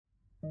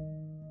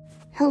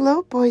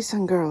Hello, boys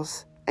and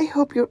girls. I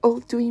hope you're all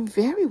doing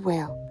very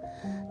well.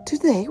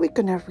 Today we're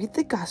going to read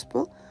the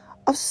Gospel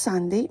of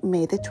Sunday,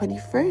 May the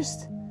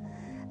 21st,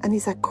 and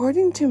it's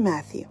according to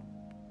Mathew.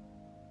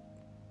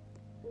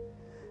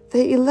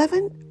 The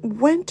 11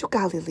 went to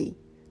Galilee,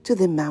 to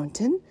the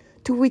mountain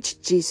to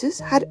which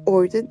Jesus had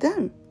ordered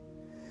them.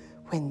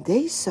 When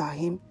they saw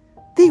him,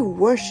 they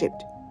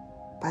worshipped,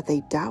 but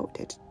they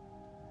doubted.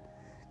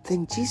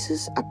 Then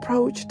Jesus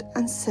approached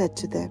and said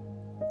to them,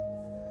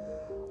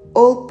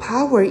 "All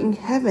power in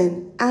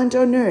heaven and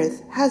on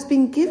earth has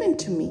been given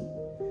to me.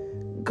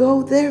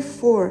 Go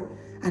therefore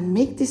and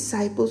make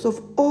disciples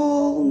of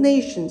all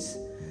nations,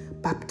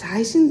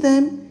 baptizing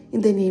them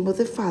in the name of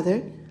the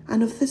Father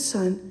and of the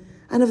Son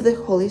and of the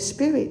Holy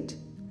Spirit,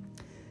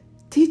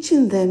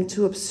 teaching them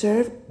to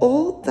observe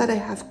all that I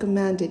have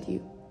commanded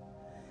you.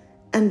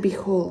 And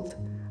behold,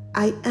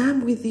 I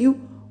am with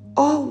you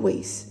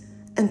always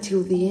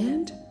until the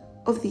end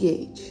of the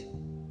age."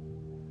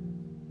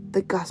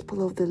 The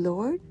Gospel of the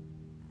Lord.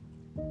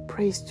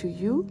 Praise to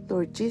you,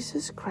 Lord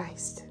Jesus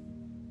Christ.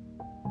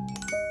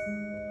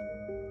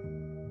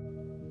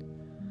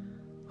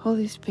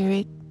 Holy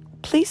Spirit,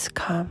 please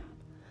come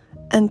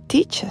and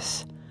teach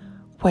us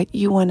what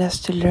you want us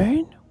to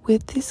learn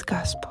with this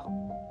Gospel.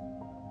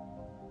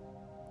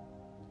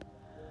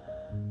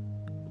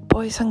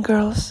 Boys and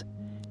girls,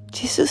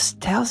 Jesus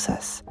tells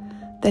us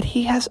that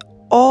he has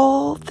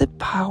all the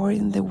power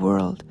in the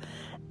world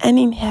and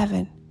in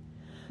heaven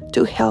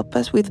to help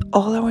us with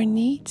all our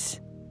needs.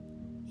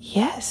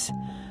 Yes,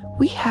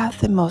 we have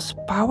the most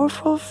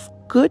powerful,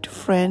 good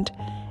friend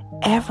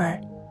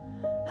ever.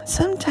 And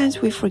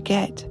sometimes we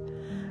forget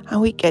and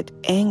we get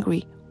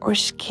angry or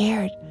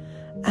scared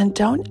and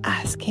don't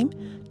ask him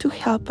to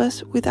help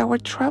us with our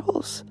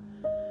troubles.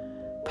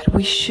 But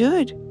we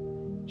should.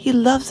 He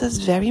loves us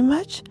very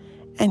much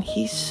and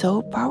he's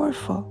so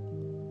powerful.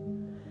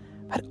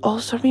 But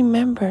also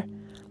remember,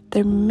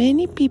 there are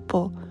many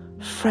people,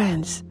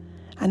 friends,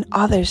 and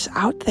others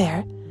out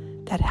there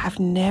that have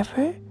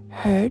never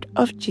heard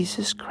of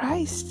Jesus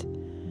Christ.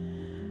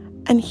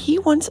 And he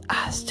wants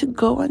us to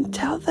go and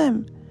tell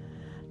them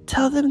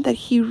that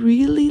he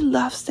really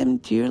loves them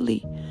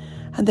dearly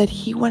and that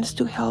he wants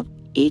to help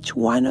each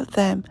one of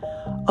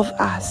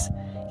us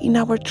in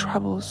our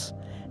troubles.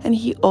 And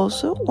he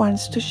also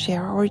wants to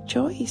share our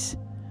joys.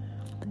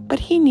 But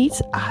he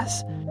needs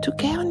us to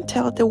go and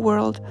tell the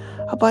world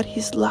about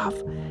his love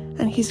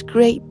and his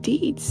great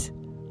deeds.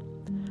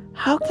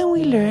 How can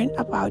we learn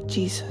about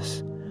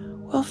Jesus?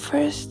 Well,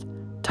 first,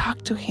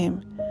 talk to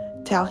him.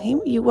 Tell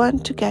him you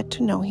want to get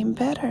to know him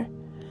better.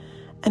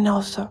 And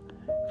also,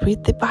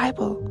 read the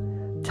Bible.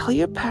 Tell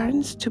your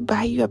parents to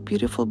buy you a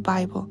beautiful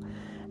Bible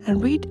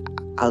and read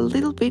a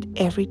little bit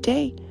every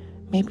day,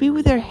 maybe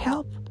with their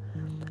help.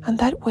 And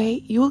that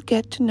way, you'll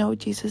get to know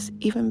Jesus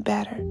even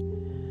better.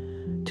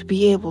 To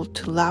be able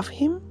to love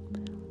him,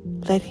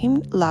 let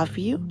him love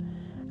you,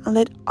 and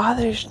let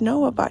others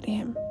know about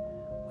him,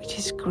 which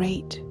is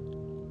great.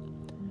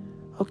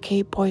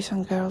 Okay, boys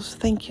and girls,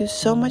 thank you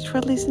so much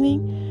for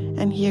listening,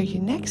 and hear you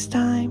next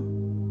time.